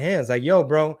their own hands. Like, yo,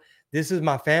 bro, this is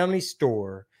my family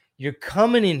store. You're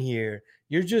coming in here.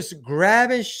 You're just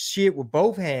grabbing shit with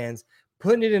both hands,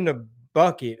 putting it in a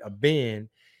bucket, a bin.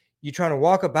 You're trying to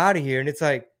walk up out of here. And it's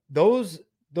like those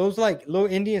like little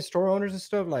Indian store owners and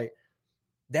stuff, like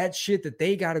that shit that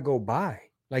they got to go buy.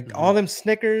 Like all them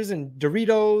Snickers and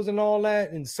Doritos and all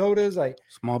that and sodas, like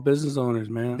small business owners,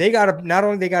 man. They got to, not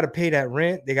only they got to pay that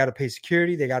rent, they got to pay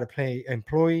security. They got to pay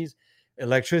employees,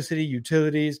 electricity,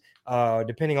 utilities.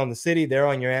 Depending on the city, they're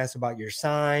on your ass about your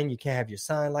sign. You can't have your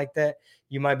sign like that.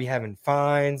 You might be having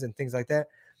fines and things like that.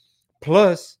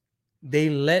 Plus, they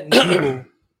letting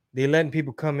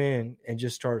people come in and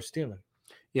just start stealing.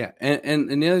 Yeah,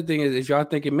 and the other thing is, if y'all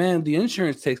thinking, man, the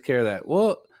insurance takes care of that.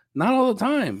 Well, not all the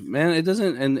time, man. It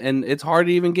doesn't, and it's hard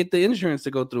to even get the insurance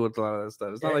to go through with a lot of that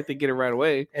stuff. It's not like they get it right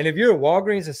away. And if you're at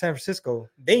Walgreens in San Francisco,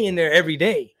 they in there every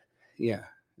day. Yeah,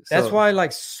 that's why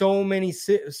like so many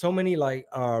like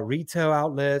retail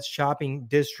outlets, shopping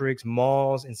districts,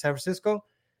 malls in San Francisco,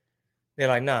 they're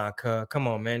like, nah, come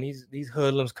on, man. These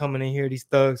hoodlums coming in here, these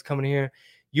thugs coming in here.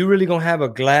 You really gonna have a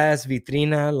glass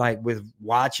vitrina like with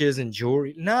watches and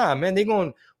jewelry? Nah, man, they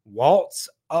gonna waltz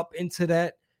up into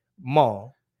that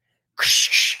mall.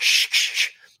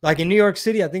 Like in New York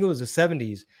City, I think it was the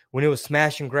 70s when it was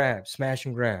smash and grab.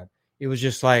 It was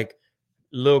just like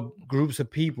little groups of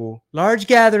people, large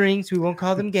gatherings. We won't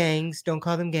call them gangs. Don't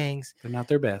call them gangs. They're not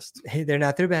their best. They're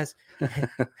not their best.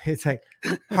 It's like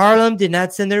Harlem did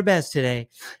not send their best today.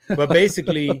 But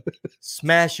basically,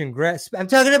 smash and grab. I'm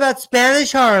talking about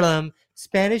Spanish Harlem.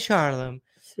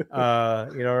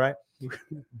 Right?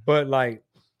 But like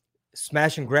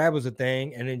smash and grab was a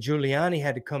thing. And then Giuliani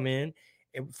had to come in.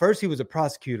 And first, he was a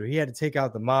prosecutor. He had to take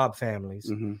out the mob families.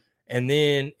 Mm-hmm. And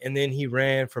then he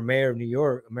ran for mayor of New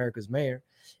York, America's mayor.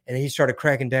 And he started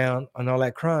cracking down on all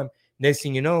that crime. Next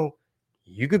thing you know,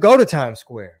 you could go to Times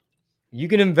Square. You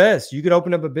can invest. You could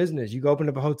open up a business. You could open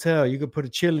up a hotel. You could put a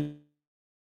chili.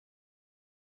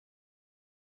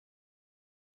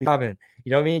 You know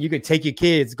what I mean? You could take your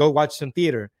kids, go watch some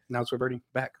theater. Now it's reverting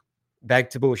back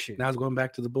to bullshit. Now it's going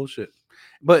back to the bullshit.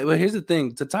 But here's the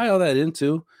thing, to tie all that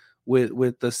into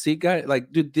with the Sikh guy,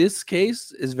 like, dude, this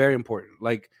case is very important.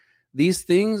 Like, these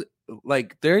things,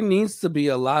 like, there needs to be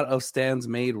a lot of stands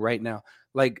made right now.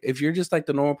 Like, if you're just like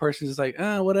the normal person, just like,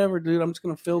 whatever, dude, I'm just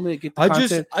gonna film it, get the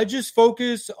content. I just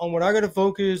focus on what I gotta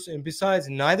focus, and besides,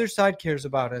 neither side cares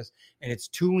about us, and it's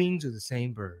two wings of the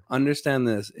same bird. Understand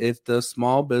this: if the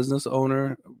small business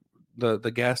owner, the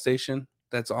gas station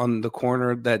that's on the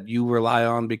corner that you rely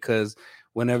on because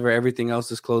whenever everything else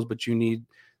is closed, but you need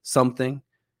something,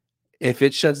 if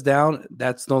it shuts down,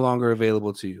 that's no longer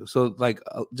available to you. So, like,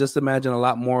 just imagine a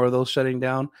lot more of those shutting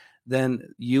down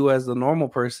than you as the normal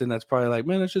person that's probably like,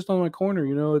 man, it's just on my corner.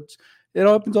 You know, it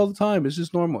happens all the time. It's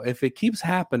just normal. If it keeps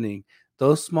happening,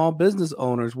 those small business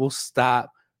owners will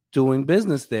stop doing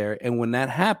business there. And when that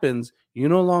happens, you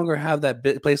no longer have that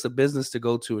place of business to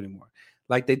go to anymore.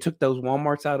 Like, they took those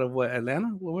Walmarts out of Atlanta?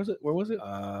 Where was it?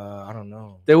 I don't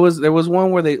know. There was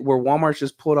one where Walmart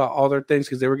just pulled out all their things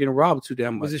because they were getting robbed too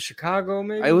damn much. Was it Chicago,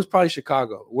 maybe? It was probably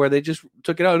Chicago, where they just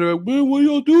took it out and they're like, man, what are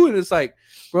y'all doing? It's like,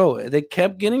 bro, they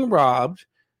kept getting robbed.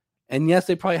 And yes,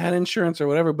 they probably had insurance or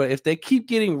whatever, but if they keep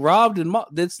getting robbed,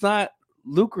 it's not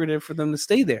lucrative for them to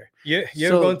stay there. Yeah,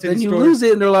 so then you lose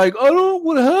it and they're like, oh,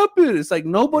 what happened? It's like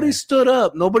nobody stood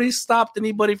up. Nobody stopped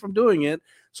anybody from doing it.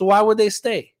 So why would they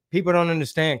stay? People don't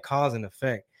understand cause and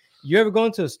effect. You ever go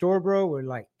into a store, bro, where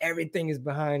like everything is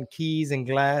behind keys and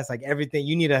glass, like everything,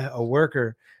 you need a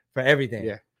worker for everything.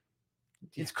 Yeah.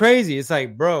 It's crazy. It's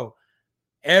like, bro,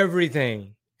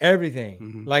 everything.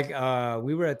 Mm-hmm. Like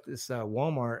we were at this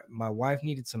Walmart. My wife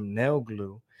needed some nail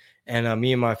glue. And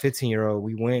me and my 15-year-old,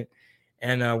 we went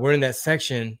and we're in that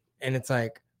section. And it's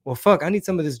like, well, fuck, I need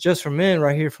some of this just for men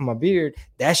right here for my beard.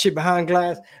 That shit behind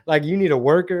glass. Like, you need a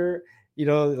worker. You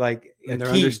know, like, and they're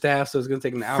understaffed, so it's gonna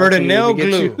take an hour for the nail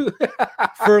glue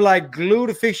for like glue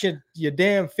to fix your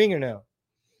damn fingernail.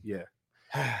 Yeah,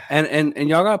 and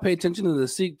y'all gotta pay attention to the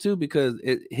Sikh too, because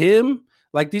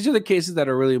like, these are the cases that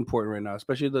are really important right now,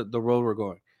 especially the road we're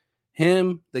going.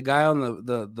 Him, the guy on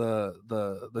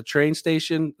the train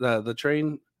station, the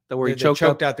train that where he choked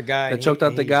out the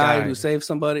guy, who saved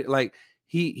somebody. Like,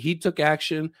 he took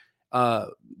action.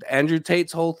 Andrew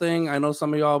Tate's whole thing, I know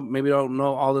some of y'all maybe don't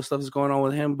know all the stuff that's going on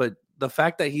with him, but the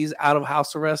fact that he's out of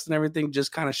house arrest and everything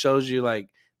just kind of shows you, like,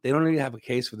 they don't even have a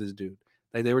case for this dude.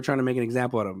 Like, they were trying to make an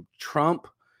example out of him. Trump,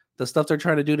 the stuff they're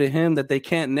trying to do to him that they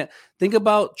can't think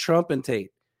about. Trump and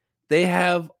Tate, they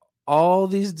have all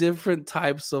these different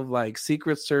types of like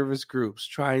Secret Service groups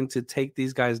trying to take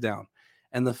these guys down,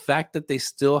 and the fact that they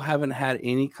still haven't had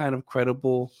any kind of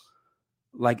credible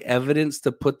like evidence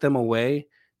to put them away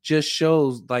just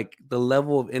shows like the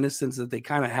level of innocence that they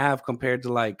kind of have compared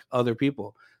to like other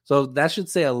people. So that should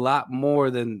say a lot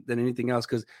more than anything else.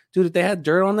 Because, dude, if they had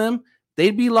dirt on them,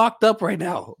 they'd be locked up right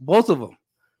now, both of them,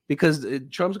 because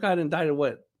Trump's got indicted.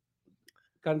 What?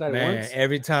 Got indicted once?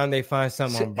 Every time they find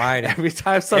something on Biden, every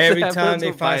time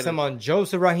they find something on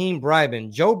Joseph Rahim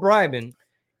Joe Bribin,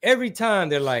 every time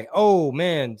they're like, oh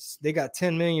man, they got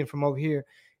 10 million from over here,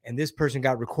 and this person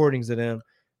got recordings of them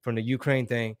from the Ukraine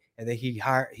thing, and then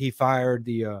he fired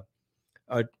the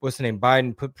what's the name?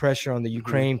 Biden put pressure on the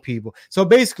Ukraine people. So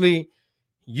basically,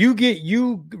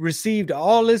 you received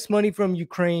all this money from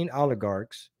Ukraine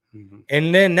oligarchs,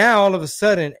 and then now all of a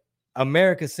sudden,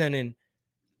 America's sending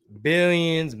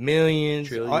billions,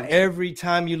 millions, every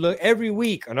time you look, every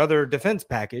week, another defense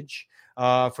package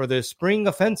for the spring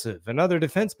offensive, another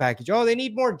defense package. Oh, they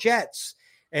need more jets,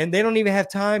 and they don't even have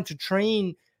time to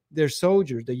train their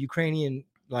soldiers, the Ukrainian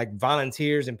like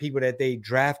volunteers and people that they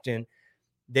draft in.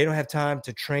 They don't have time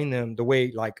to train them the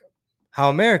way like how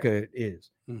America is.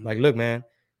 Like, look, man,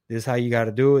 this is how you got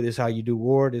to do it. This is how you do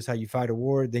war. This is how you fight a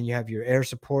war. Then you have your air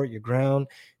support, your ground.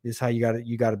 This is how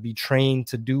you got to be trained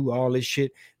to do all this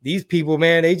shit. These people,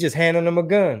 man, they just handing them a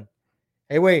gun.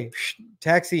 Hey, wait,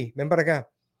 taxi, ven para acá.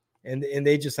 And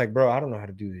they just like, bro, I don't know how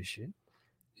to do this shit.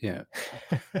 Yeah.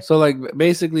 So like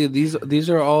basically these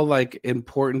are all like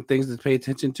important things to pay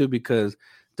attention to, because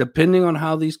depending on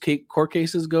how these court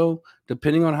cases go,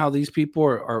 depending on how these people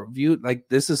are viewed, like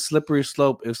this is slippery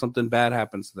slope if something bad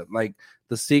happens to them. Like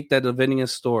the Sikh that defending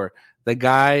his store, the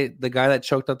guy that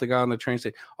choked up the guy on the train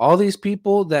station, all these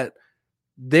people that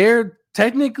they're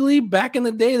technically back in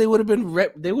the day they would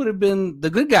have been the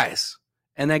good guys,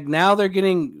 and like now they're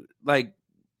getting like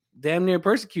damn near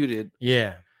persecuted.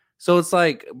 Yeah. So it's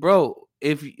like, bro,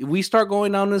 if we start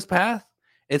going down this path,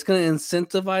 it's gonna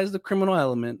incentivize the criminal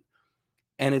element.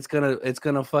 And it's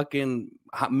gonna fucking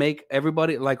make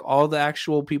everybody, like all the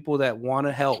actual people that want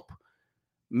to help,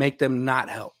 make them not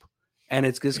help, and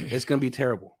it's gonna be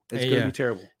terrible. It's gonna be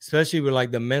terrible, especially with like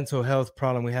the mental health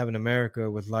problem we have in America,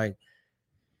 with like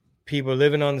people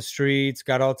living on the streets,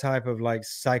 got all type of like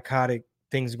psychotic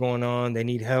things going on. They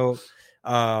need help.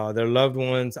 Their loved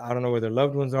ones, I don't know where their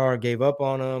loved ones are, gave up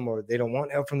on them, or they don't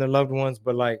want help from their loved ones.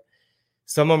 But like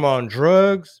some of them are on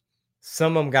drugs,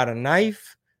 some of them got a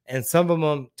knife. And some of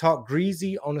them talk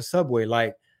greasy on the subway.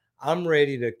 Like, I'm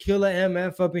ready to kill an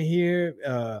MF up in here.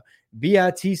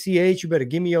 BITCH, you better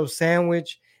give me your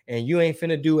sandwich. And you ain't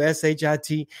finna do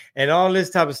SHIT and all this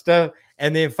type of stuff.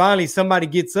 And then finally somebody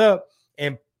gets up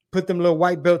and put them little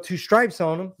white belt 2 stripes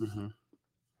on them.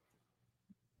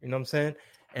 You know what I'm saying?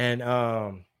 And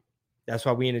that's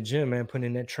why we in the gym, man, putting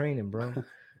in that training, bro.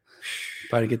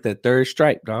 Try to get that 3rd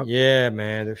stripe, dog. Yeah,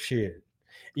 man. The shit.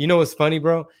 You know what's funny,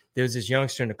 bro? There's this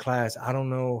youngster in the class. I don't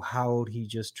know how old he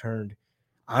just turned.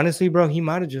 Honestly, bro, he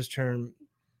might have just turned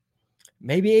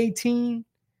maybe 18.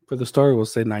 For the story, we'll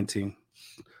say 19.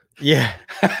 Yeah.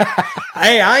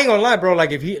 Hey, I ain't gonna lie, bro.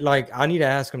 Like, if he, like, I need to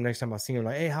ask him next time I see him.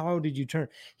 Like, hey, how old did you turn?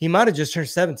 He might have just turned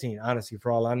 17, honestly,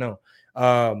 for all I know.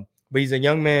 But he's a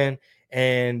young man,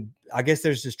 and I guess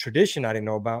there's this tradition I didn't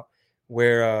know about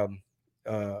where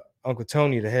Uncle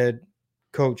Tony, the head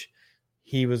coach,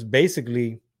 he was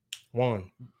basically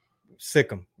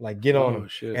sick him, like get on him,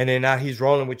 shit. And then now he's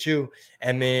rolling with you,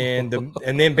 and then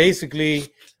basically,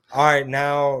 all right,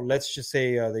 now let's just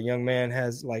say the young man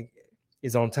has like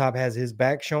is on top, has his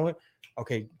back showing.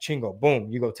 Okay, Chingo,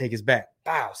 boom, you go take his back,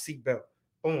 bow, seatbelt,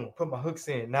 boom, put my hooks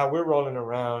in. Now we're rolling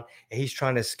around, and he's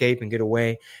trying to escape and get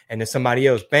away, and then somebody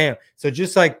else, bam. So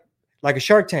just like a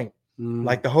Shark Tank.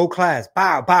 Like the whole class,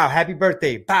 bow, happy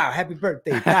birthday,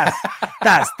 das.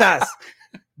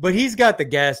 But he's got the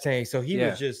gas tank, so he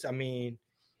was just, I mean,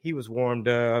 he was warmed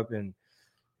up, and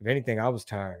if anything, I was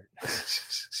tired.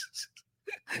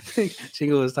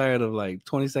 Chingo was tired of like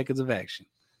 20 seconds of action.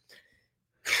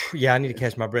 Yeah, I need to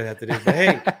catch my breath after this. But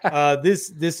hey,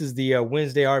 this is the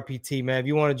Wednesday RPT, man. If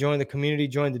you want to join the community,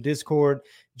 join the Discord,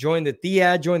 join the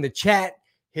Thea, join the chat,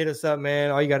 hit us up, man.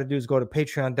 All you got to do is go to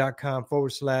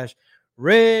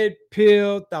patreon.com/Red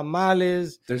Pill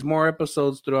Tamales. There's more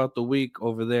episodes throughout the week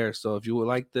over there. So if you would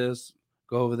like this,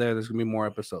 go over there. There's gonna be more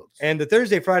episodes. And the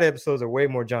Thursday, Friday episodes are way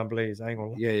more John Blaze. I ain't gonna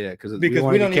lie. Yeah, because we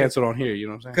don't get canceled on here. You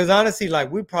know what I'm saying? Because honestly,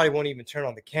 like we probably won't even turn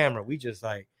on the camera. We just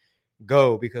like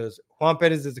go because Juan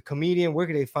Perez is a comedian. Where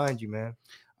can they find you, man?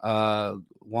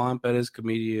 Juan Perez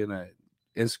comedian at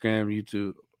Instagram,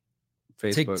 YouTube,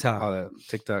 Facebook, TikTok. all that.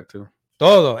 TikTok too.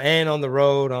 Todo. And on the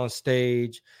road, on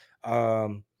stage.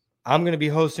 I'm going to be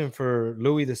hosting for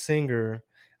Louis the Singer.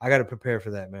 I got to prepare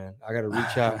for that, man. I got to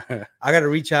reach out. I got to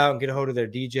reach out and get a hold of their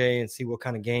DJ and see what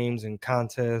kind of games and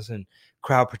contests and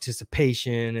crowd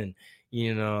participation. And,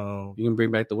 you know. You can bring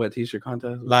back the wet t-shirt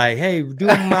contest? Like, hey, do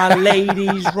my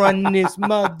ladies run this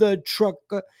mother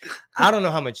trucker? I don't know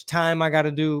how much time I got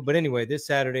to do. But anyway, this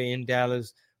Saturday in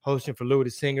Dallas, hosting for Louis the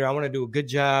Singer. I want to do a good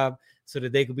job so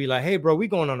that they could be like, hey, bro, we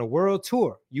going on a world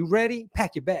tour. You ready?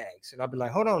 Pack your bags. And I'll be like,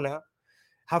 hold on now.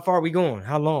 How far are we going?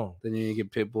 How long? Then you get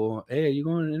Pitbull. Hey, are you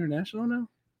going international now?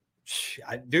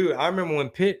 I remember when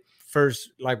Pitt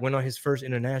first went on his first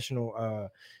international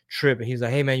trip, and he's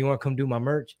like, "Hey man, you want to come do my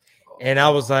merch?" And I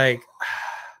was like,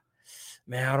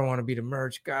 man, I don't want to be the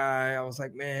merch guy. I was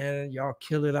like, man, y'all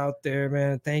kill it out there,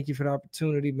 man. Thank you for the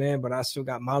opportunity, man. But I still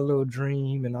got my little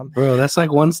dream, and bro, that's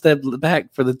like one step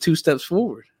back for the 2 steps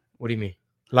forward. What do you mean?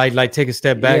 Like take a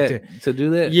step back to do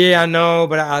that? Yeah, I know,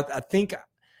 but I think,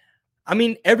 I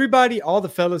mean, everybody, all the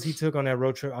fellas he took on that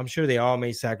road trip, I'm sure they all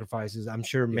made sacrifices. I'm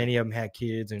sure many of them had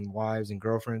kids and wives and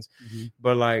girlfriends,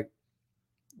 but like,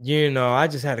 you know, I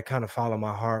just had to kind of follow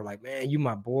my heart. Like, man, you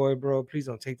my boy, bro. Please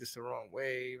don't take this the wrong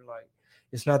way. Like,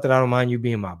 it's not that I don't mind you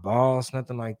being my boss,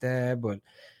 nothing like that. But,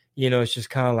 you know, it's just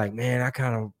kind of like, man, I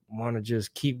kind of want to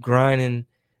just keep grinding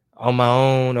on my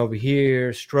own over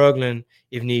here, struggling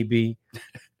if need be.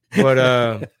 But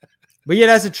yeah,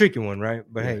 that's a tricky one, right?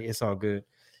 But hey, it's all good.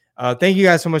 Thank you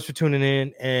guys so much for tuning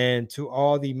in. And to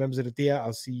all the members of the Thea,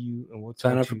 I'll see you and we'll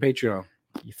sign up for Patreon.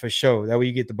 For sure. That way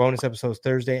you get the bonus episodes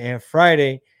Thursday and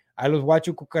Friday. I los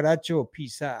guacho cucaracho.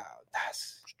 Peace out.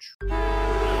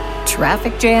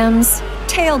 Traffic jams,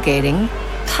 tailgating,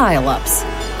 pileups.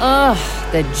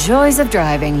 Ugh, the joys of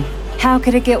driving. How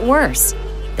could it get worse?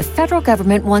 The federal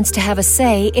government wants to have a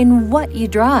say in what you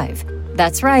drive.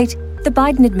 That's right. The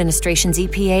Biden administration's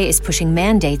EPA is pushing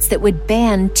mandates that would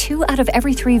ban 2 out of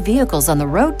every 3 vehicles on the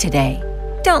road today.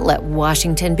 Don't let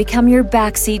Washington become your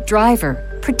backseat driver.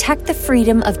 Protect the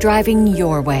freedom of driving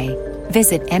your way.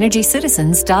 Visit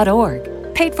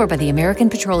EnergyCitizens.org. Paid for by the American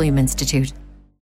Petroleum Institute.